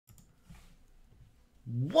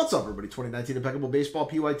What's up, everybody? 2019 Impeccable Baseball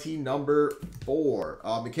PYT number 4.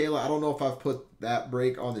 Michaela, I don't know if I've put that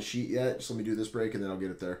break on the sheet yet. Just let me do this break and then I'll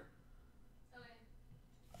get it there. Okay.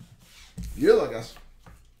 You look, guys.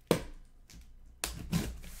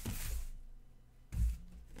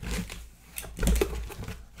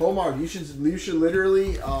 Homar, you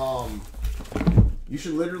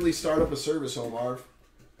should literally start up a service, Homar.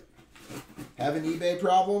 Have an eBay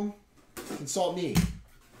problem? Consult me,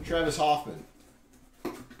 Travis Hoffman.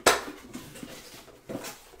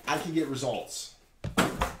 I can get results.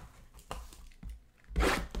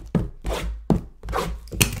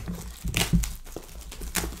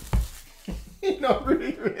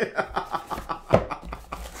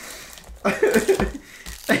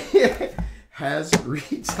 Has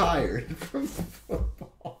retired from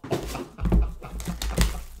football.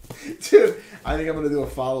 Dude, I think I'm going to do a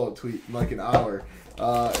follow-up tweet in like an hour.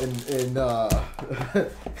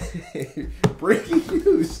 Breaking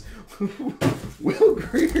news. Will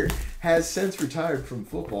Greer has since retired from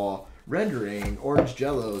football, rendering Orange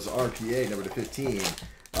Jello's RPA number 15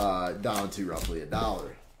 down to roughly $1.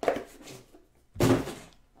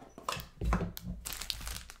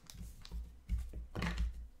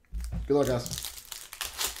 Good luck, guys.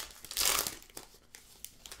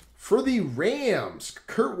 For the Rams,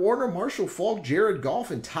 Kurt Warner, Marshall Faulk, Jared Goff,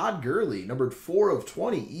 and Todd Gurley, numbered 4 of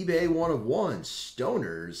 20, eBay 1 of 1,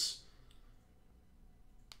 Stoners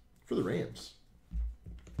for the Rams.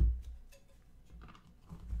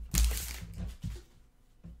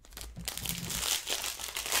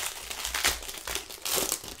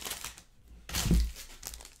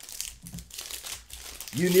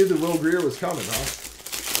 You knew the Will Greer was coming, huh?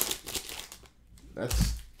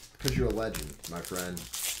 That's because you're a legend, my friend.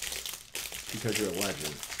 Because you're a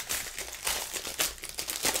legend.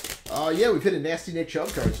 Yeah, we've hit a nasty Nick Chubb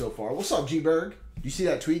card so far. What's up, G-Berg? You see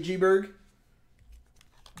that tweet, G-Berg?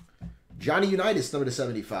 Johnny Unitas, number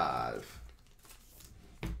 75.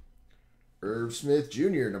 Irv Smith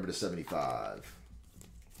Jr., number 75.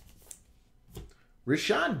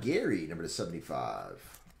 Rashawn Gary, number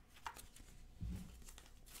 75.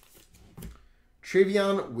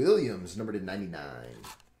 Travion Williams, number 99.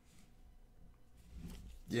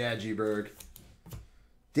 Yeah, G-Berg.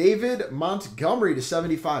 David Montgomery to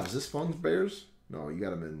 75. Is this Fung Bears? No, you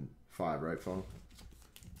got him in 5, right, Fung?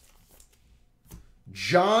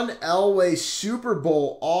 John Elway Super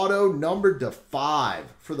Bowl auto numbered to 5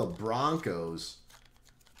 for the Broncos.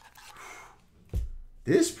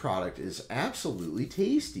 This product is absolutely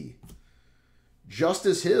tasty.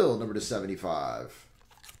 Justice Hill, number to 75.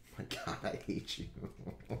 My God, I hate you.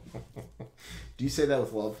 Do you say that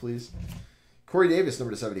with love, please? Corey Davis,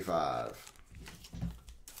 number to 75.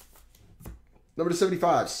 Number to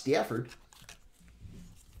 75, Stafford.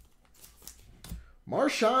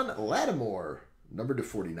 Marshawn Lattimore, number to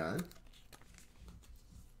 49.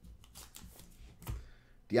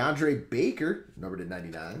 DeAndre Baker, number to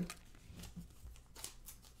 99.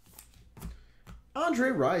 Andre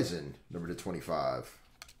Rison, number to 25.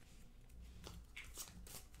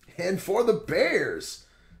 And for the Bears,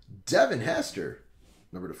 Devin Hester,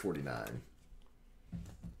 number to 49.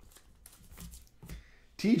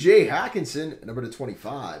 TJ Hawkinson, number to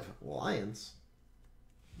 25, Lions.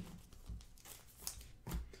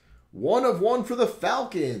 1 of 1 for the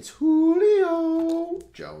Falcons, Julio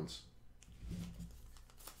Jones.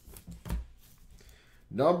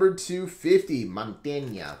 Number 250,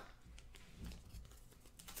 Montana.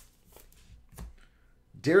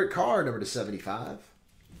 Derek Carr, number to 75.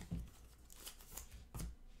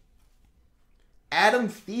 Adam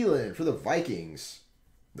Thielen for the Vikings.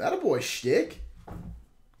 That a boy shtick.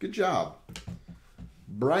 Good job.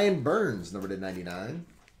 Brian Burns, number to 99.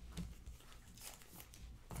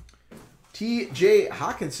 TJ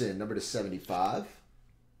Hawkinson, number to 75.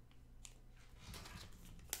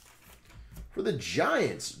 For the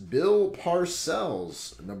Giants, Bill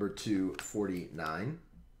Parcells, number to 49.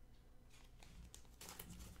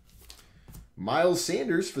 Miles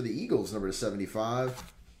Sanders for the Eagles, number to 75.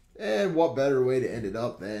 And what better way to end it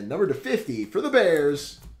up than number to 50 for the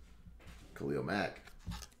Bears, Khalil Mack.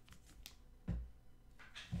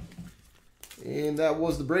 And that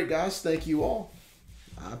was the break, guys. Thank you all.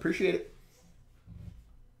 I appreciate it.